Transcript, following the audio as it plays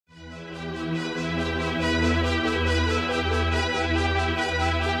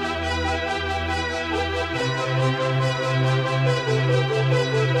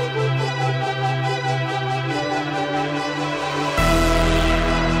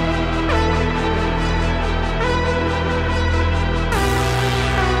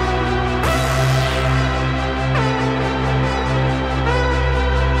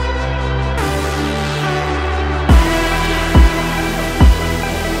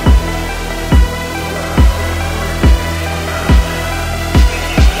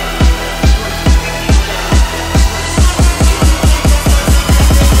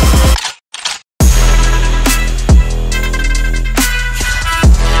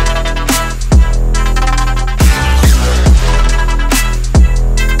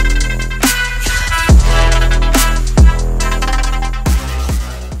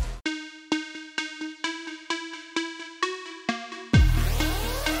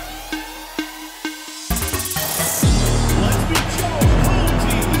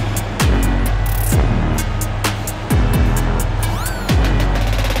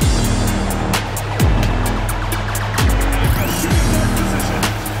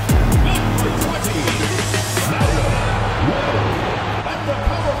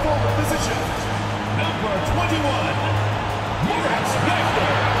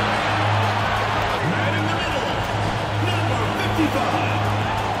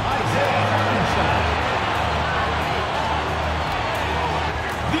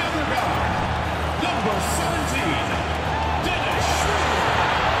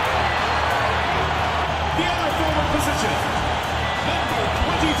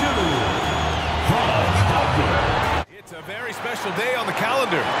very special day on the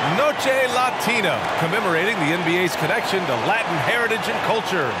calendar. Noche Latina, commemorating the NBA's connection to Latin heritage and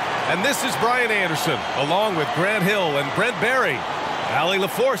culture. And this is Brian Anderson, along with Grant Hill and Brent Barry. Allie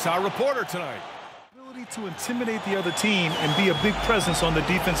LaForce, our reporter tonight. Ability to intimidate the other team and be a big presence on the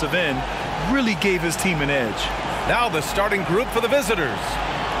defensive end really gave his team an edge. Now the starting group for the visitors.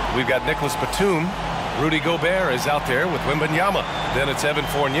 We've got Nicholas Batum. Rudy Gobert is out there with Wembanyama. Then it's Evan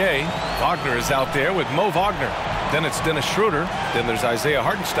Fournier. Wagner is out there with Mo Wagner. Then it's Dennis Schroeder. Then there's Isaiah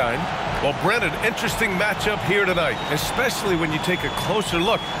Hartenstein. Well, Brent, an interesting matchup here tonight, especially when you take a closer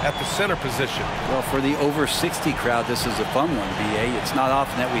look at the center position. Well, for the over 60 crowd, this is a fun one, B.A. It's not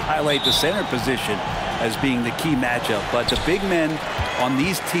often that we highlight the center position as being the key matchup, but the big men on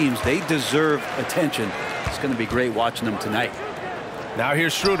these teams, they deserve attention. It's going to be great watching them tonight. Now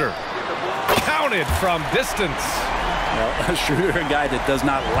here's Schroeder. Counted from distance. Well, Schroeder, a guy that does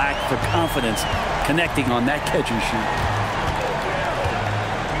not lack for confidence, connecting on that catch and shoot.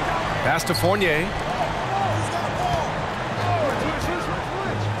 Pass to Fournier.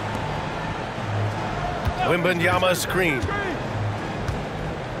 Wembanyama screen.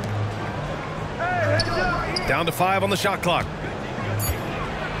 Down to 5 on the shot clock.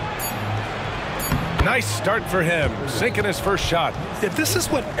 Nice start for him, sinking his first shot. Yeah, this is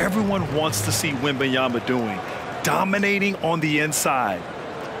what everyone wants to see Wembanyama doing, dominating on the inside.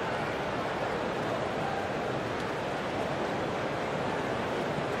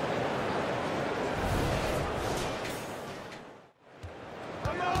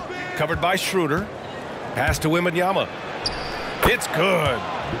 Covered by Schroeder. Pass to Wembanyama. It's good.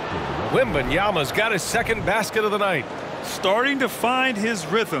 Wembanyama's got his second basket of the night. Starting to find his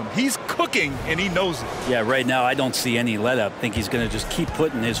rhythm. He's cooking, and he knows it. Yeah, right now I don't see any let up. I think he's going to just keep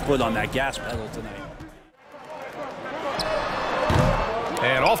putting his foot on that gas pedal tonight.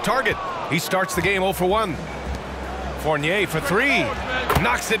 And off target. He starts the game 0 for 1. Fournier for 3.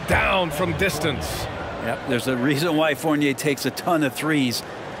 Knocks it down from distance. Yep, there's a reason why Fournier takes a ton of threes.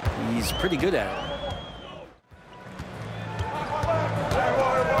 He's pretty good at it.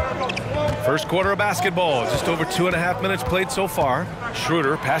 First quarter of basketball, just over 2.5 minutes played so far.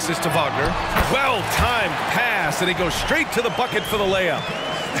 Schroeder passes to Wagner. Well-timed pass, and he goes straight to the bucket for the layup.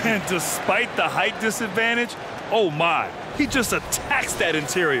 And despite the height disadvantage, oh my, he just attacks that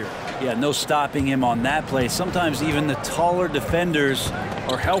interior. Yeah, no stopping him on that play. Sometimes even the taller defenders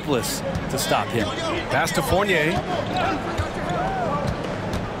are helpless to stop him. Pass to Fournier.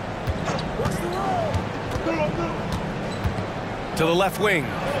 To the left wing.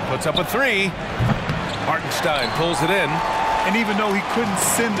 Puts up a 3. Hartenstein pulls it in. And even though he couldn't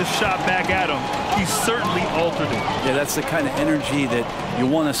send the shot back at him, he certainly altered it. Yeah, that's the kind of energy that you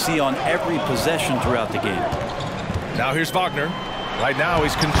want to see on every possession throughout the game. Now here's Wagner. Right now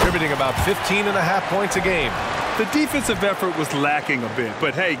he's contributing about 15.5 points a game. The defensive effort was lacking a bit,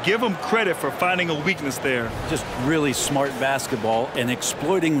 but hey, give him credit for finding a weakness there. Just really smart basketball and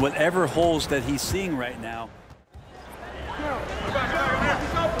exploiting whatever holes that he's seeing right now.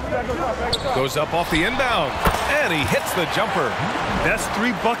 Goes up off the inbound, and he hits the jumper. That's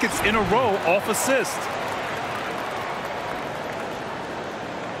 3 buckets in a row off assist.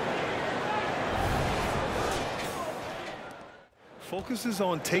 Focuses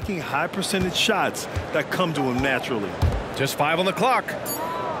on taking high percentage shots that come to him naturally. Just 5 on the clock.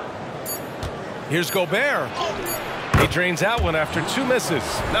 Here's Gobert. He drains out one after 2 misses.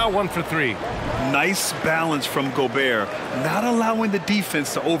 Now 1 for 3. Nice balance from Gobert, not allowing the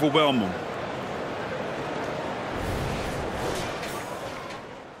defense to overwhelm him.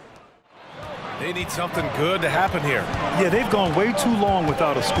 They need something good to happen here. Yeah, they've gone way too long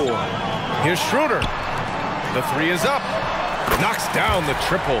without a score. Here's Schroeder. The 3 is up. Knocks down the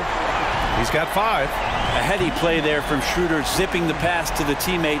triple. He's got 5. A heady play there from Schroeder, zipping the pass to the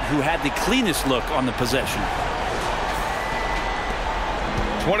teammate who had the cleanest look on the possession.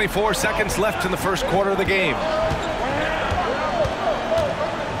 24 seconds left in the first quarter of the game.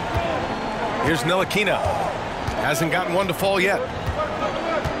 Here's Ntilikina. Hasn't gotten one to fall yet.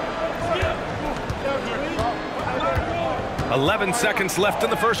 11 seconds left in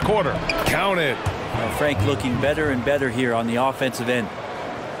the first quarter. Count it. Frank looking better and better here on the offensive end.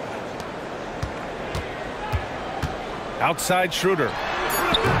 Outside Schroeder.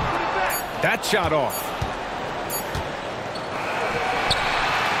 That shot off.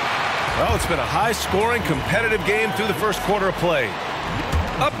 Well, it's been a high-scoring, competitive game through the first quarter of play.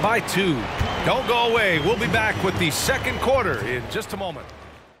 Up by 2. Don't go away. We'll be back with the second quarter in just a moment.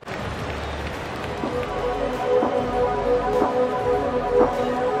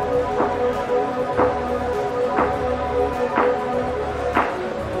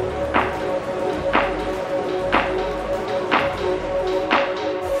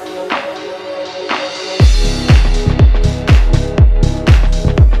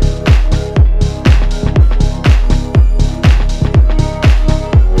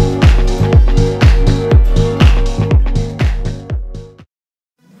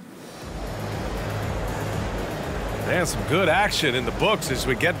 good action in the books as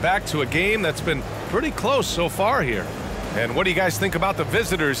we get back to a game that's been pretty close so far here. And what do you guys think about the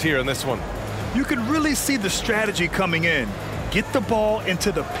visitors here in this one? You can really see the strategy coming in. Get the ball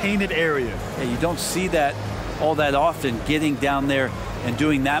into the painted area. Yeah, you don't see that all that often, getting down there and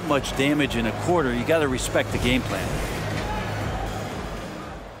doing that much damage in a quarter. You got to respect the game plan.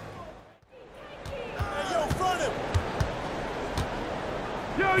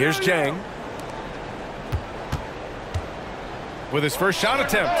 Here's Jang with his first shot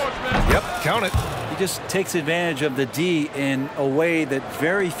attempt. Yep, count it. He just takes advantage of the D in a way that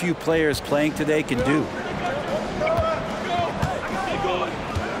very few players playing today can do.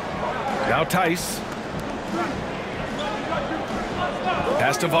 Now Tice.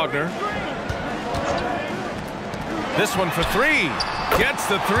 Pass to Wagner. This one for three. Gets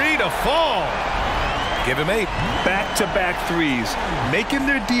the three to fall. Give him 8. Back-to-back threes, making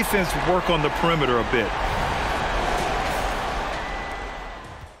their defense work on the perimeter a bit.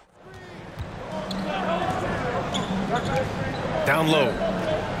 Down low.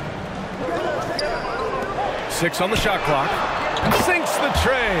 6 on the shot clock. Sinks the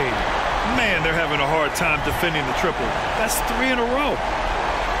tray. Man, they're having a hard time defending the triple. That's 3 in a row.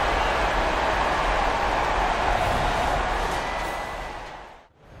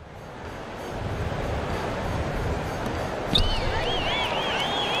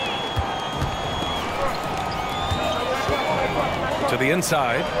 To the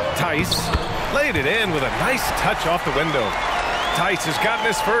inside, Tice laid it in with a nice touch off the window. Tice has gotten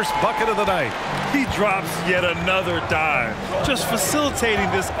his first bucket of the night. He drops yet another dive, just facilitating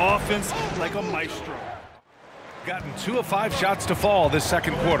this offense like a maestro. Gotten 2 of 5 shots to fall this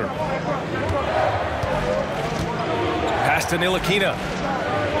second quarter. Pass to Ntilikina.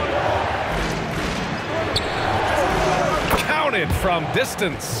 Counted from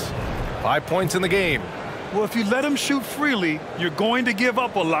distance. 5 points in the game. Well, if you let him shoot freely, you're going to give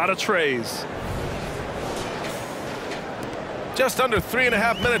up a lot of trays. Just under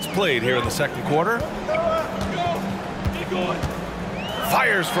 3.5 minutes played here in the second quarter.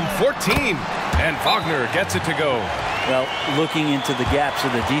 Fires from 14, and Wagner gets it to go. Well, looking into the gaps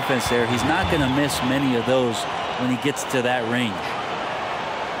of the defense there, he's not going to miss many of those when he gets to that range.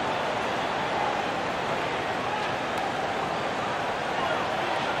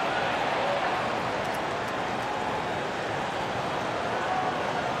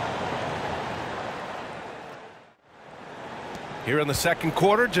 Here in the second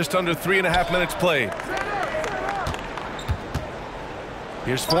quarter, just under 3.5 minutes played.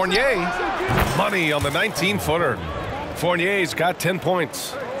 Here's Fournier. Money on the 19-footer. Fournier's got 10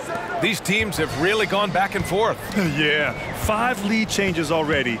 points. These teams have really gone back and forth. Yeah, 5 lead changes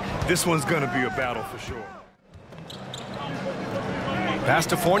already. This one's going to be a battle for sure. Pass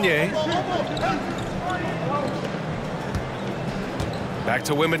to Fournier. Back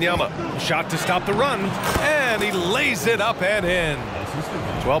to Wembanyama. Shot to stop the run, and he lays it up and in.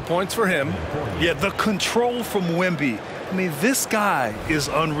 12 points for him. Yeah, the control from Wemby. I mean, this guy is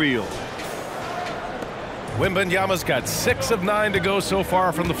unreal. Wembanyama's got 6 of 9 to go so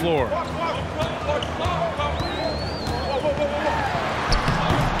far from the floor.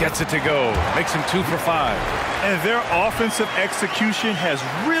 Gets it to go. Makes him 2 for 5. And their offensive execution has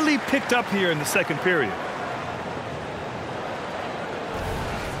really picked up here in the second period.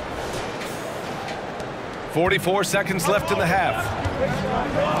 .44 seconds left in the half.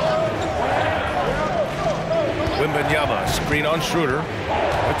 Wembanyama, screen on Schroeder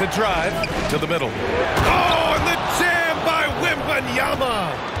with the drive to the middle. Oh, and the jam by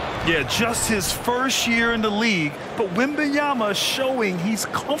Wembanyama! Yeah, just his first year in the league, but Wembanyama showing he's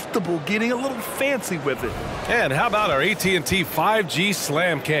comfortable getting a little fancy with it. And how about our AT&T 5G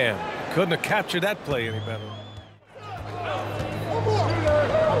Slam Cam? Couldn't have captured that play any better.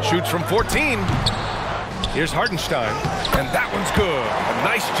 Shoots from 14. Here's Hartenstein, and that one's good. A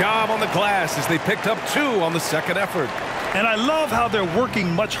nice job on the glass as they picked up 2 on the second effort. And I love how they're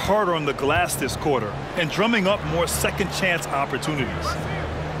working much harder on the glass this quarter and drumming up more second chance opportunities.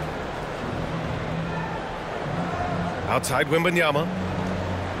 Outside Wembanyama.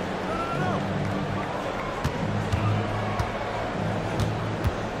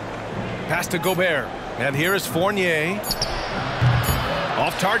 Pass to Gobert, and here is Fournier.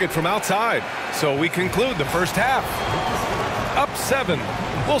 Off target from outside. So we conclude the first half. Up 7.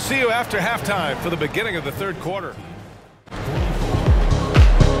 We'll see you after halftime for the beginning of the third quarter.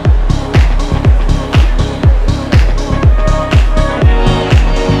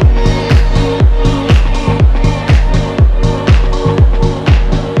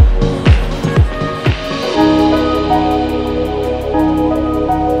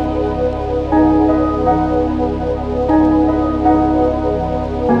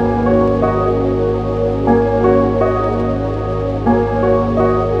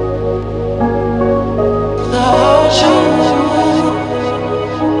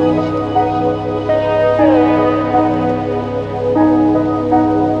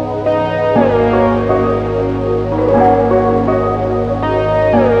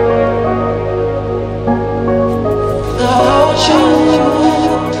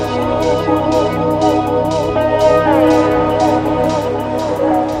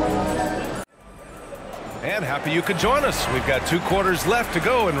 us. We've got 2 quarters left to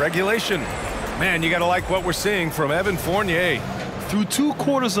go in regulation. Man, you got to like what we're seeing from Evan Fournier. Through 2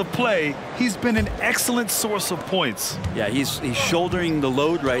 quarters of play, he's been an excellent source of points. Yeah, he's shouldering the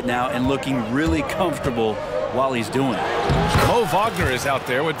load right now and looking really comfortable while he's doing it. Mo Wagner is out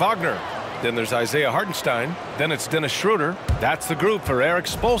there with Wagner. Then there's Isaiah Hartenstein. Then it's Dennis Schroeder. That's the group for Eric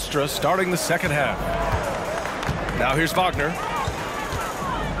Spoelstra starting the second half. Now here's Wagner.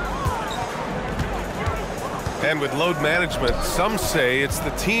 And with load management, some say it's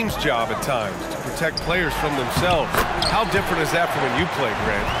the team's job at times to protect players from themselves. How different is that from when you played,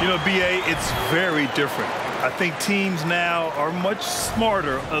 Grant? You know, B.A., it's very different. I think teams now are much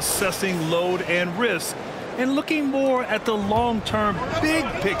smarter assessing load and risk and looking more at the long-term big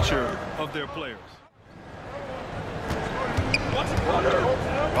picture of their players.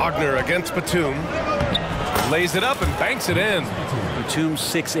 Wagner against Batum. Lays it up and banks it in. Batum's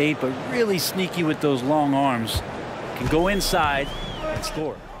 6'8", but really sneaky with those long arms. Can go inside and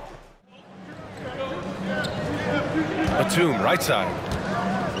score. Batum, right side.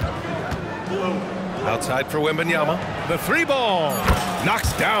 Outside for Wembanyama. The 3-ball.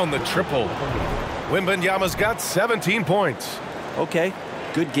 Knocks down the triple. Wembanyama's got 17 points. Okay,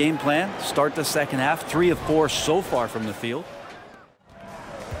 good game plan. Start the second half. 3 of 4 so far from the field.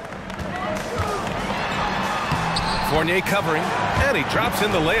 Fournier covering, and he drops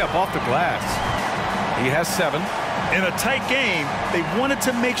in the layup off the glass. He has 7. In a tight game, they wanted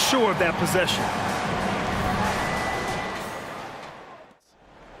to make sure of that possession.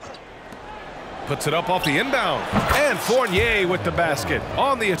 Puts it up off the inbound. And Fournier with the basket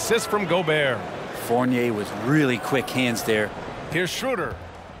on the assist from Gobert. Fournier with really quick hands there. Here's Schroeder.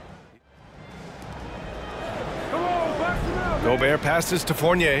 Gobert passes to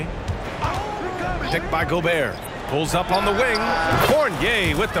Fournier. Picked by Gobert. Pulls up on the wing.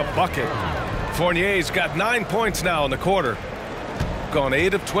 Fournier with the bucket. Fournier's got 9 points now in the quarter. Gone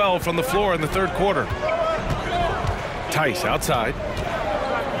 8 of 12 from the floor in the third quarter. Tice outside.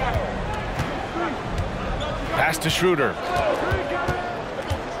 Pass to Schroeder.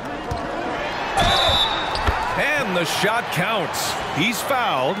 And the shot counts. He's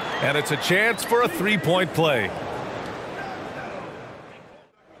fouled, and it's a chance for a 3-point play.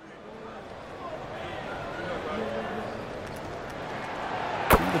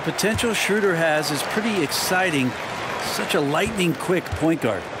 The potential Schroeder has is pretty exciting. Such a lightning quick point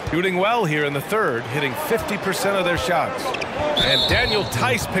guard. Shooting well here in the third, hitting 50% of their shots. And Daniel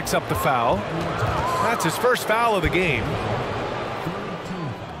Tice picks up the foul. That's his first foul of the game.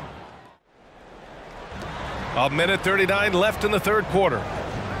 A minute 39 left in the third quarter.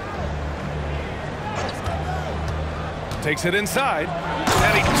 Takes it inside,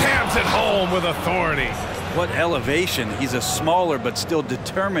 and he jams it home with authority. What elevation. He's a smaller but still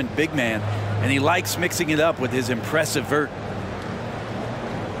determined big man, and he likes mixing it up with his impressive vert.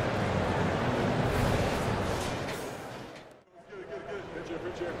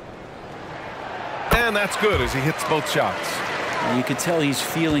 And that's good as he hits both shots. And you can tell he's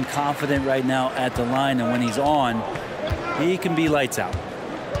feeling confident right now at the line, and when he's on, he can be lights out.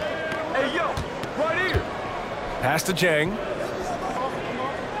 Hey, yo, right here. Pass to Jang.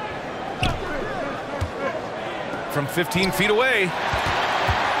 From 15 feet away.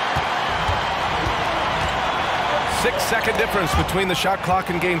 6-second difference between the shot clock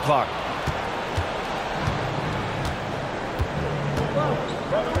and game clock.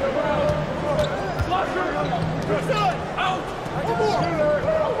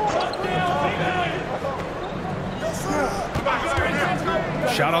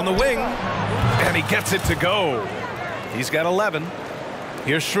 Shot on the wing, and he gets it to go. He's got 11.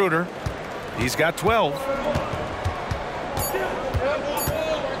 Here's Schroeder. He's got 12.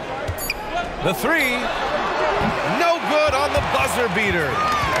 The 3, no good on the buzzer beater.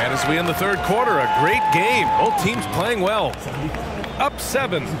 And as we end the third quarter, a great game. Both teams playing well. Up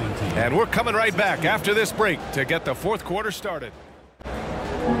 7, and we're coming right back after this break to get the fourth quarter started.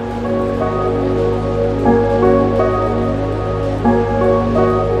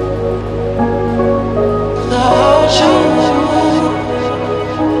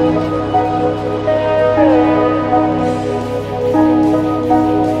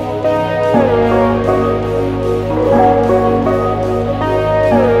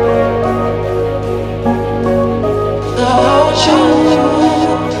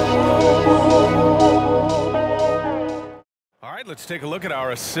 Let's take a look at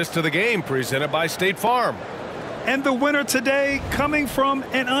our assist of the game presented by State Farm. And the winner today coming from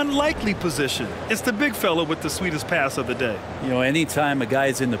an unlikely position. It's the big fella with the sweetest pass of the day. You know, anytime a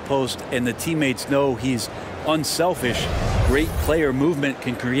guy's in the post and the teammates know he's unselfish, great player movement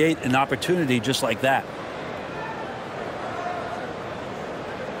can create an opportunity just like that.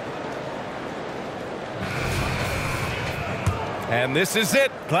 And this is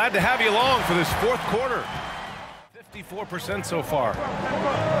it. Glad to have you along for this fourth quarter. 54% so far.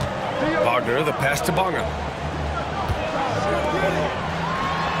 Wagner, the pass to Bonga.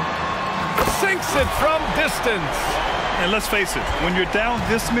 Sinks it from distance. And let's face it, when you're down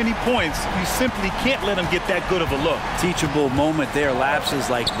this many points, you simply can't let them get that good of a look. Teachable moment there. Lapses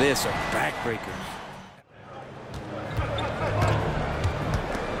like this are backbreakers.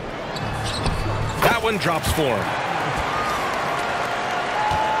 That one drops for him.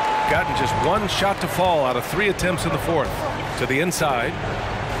 Gotten just one shot to fall out of 3 attempts in the fourth. To the inside.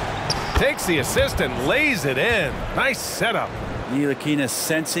 Takes the assist and lays it in. Nice setup. Ntilikina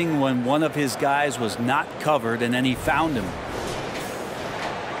sensing when one of his guys was not covered, and then he found him.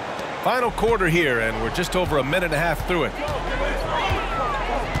 Final quarter here, and we're just over a minute and a half through it.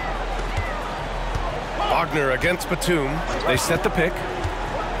 Wagner against Batum. They set the pick.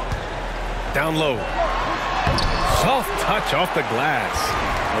 Down low. Soft touch off the glass.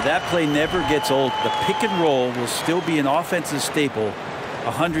 Well, that play never gets old. The pick and roll will still be an offensive staple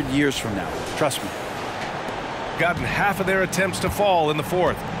 100 years from now. Trust me. Gotten half of their attempts to fall in the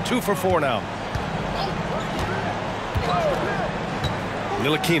fourth. 2 for 4 now.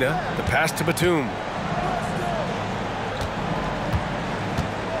 Ntilikina, the pass to Batum.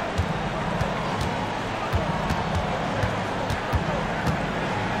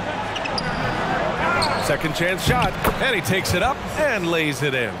 Second chance shot, and he takes it up and lays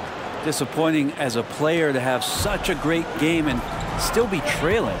it in. Disappointing as a player to have such a great game and still be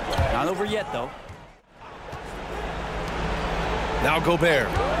trailing. Not over yet, though. Now Gobert.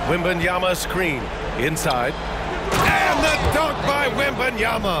 Wembanyama screen. Inside. And the dunk by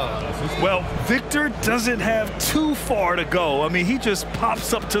Wembanyama. Well, Victor doesn't have too far to go. I mean, he just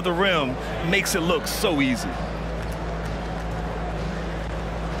pops up to the rim, makes it look so easy.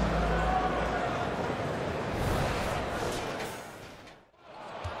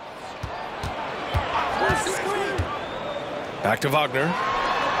 Back to Wagner.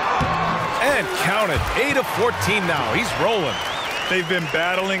 And count it. 8 of 14 now. He's rolling. They've been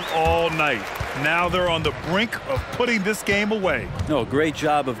battling all night. Now they're on the brink of putting this game away. No, great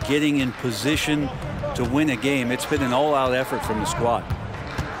job of getting in position to win a game. It's been an all-out effort from the squad.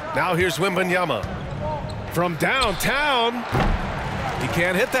 Now here's Wembanyama. From downtown. He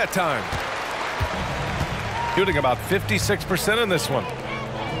can't hit that time. Shooting about 56% in this one.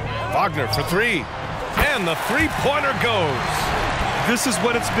 Wagner for 3. And the three-pointer goes. This is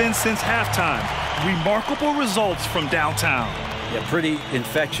what it's been since halftime. Remarkable results from downtown. Yeah, pretty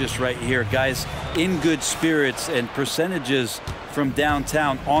infectious right here. Guys in good spirits, and percentages from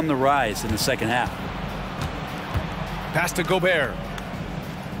downtown on the rise in the second half. Pass to Gobert.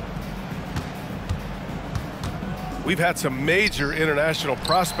 We've had some major international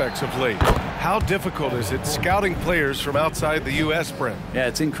prospects of late. How difficult is it scouting players from outside the U.S., Brent? Yeah,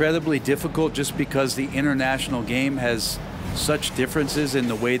 it's incredibly difficult just because the international game has such differences in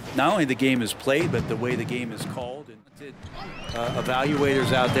the way not only the game is played, but the way the game is called. And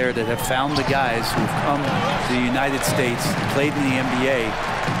evaluators out there that have found the guys who've come to the United States, played in the NBA,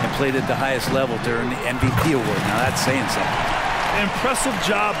 and played at the highest level to earn the MVP award. Now that's saying something. Impressive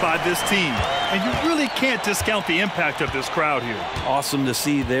job by this team, and you really can't discount the impact of this crowd here. Awesome to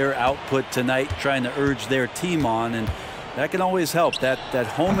see their output tonight, trying to urge their team on, and that can always help. That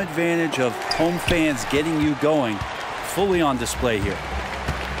home advantage of home fans getting you going, fully on display here.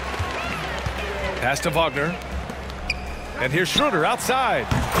 Pass to Wagner. And here's Schroeder outside.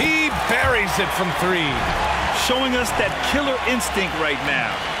 He buries it from 3. Showing us that killer instinct right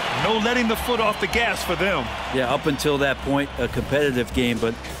now. No letting the foot off the gas for them. Yeah, up until that point, a competitive game,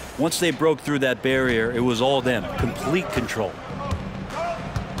 but once they broke through that barrier, it was all them. Complete control.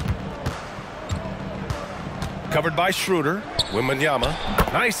 Covered by Schroeder. Wembanyama.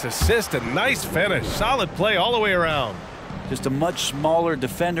 Nice assist and nice finish. Solid play all the way around. Just a much smaller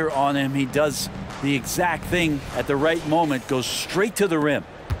defender on him. He does the exact thing at the right moment, goes straight to the rim.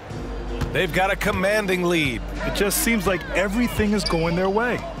 They've got a commanding lead. It just seems like everything is going their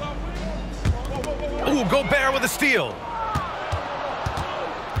way. Ooh, Gobert with a steal.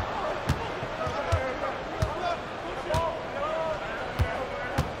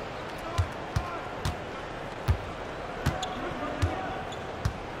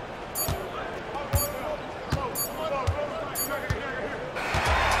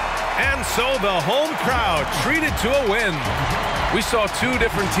 And so the home crowd treated to a win. We saw 2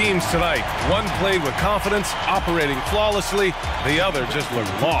 different teams tonight. One played with confidence, operating flawlessly. The other just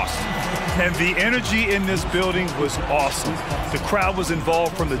looked lost. And the energy in this building was awesome. The crowd was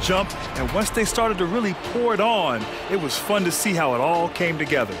involved from the jump, and once they started to really pour it on, it was fun to see how it all came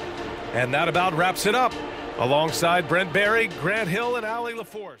together. And that about wraps it up. Alongside Brent Barry, Grant Hill, and Allie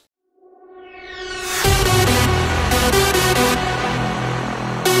LaForce.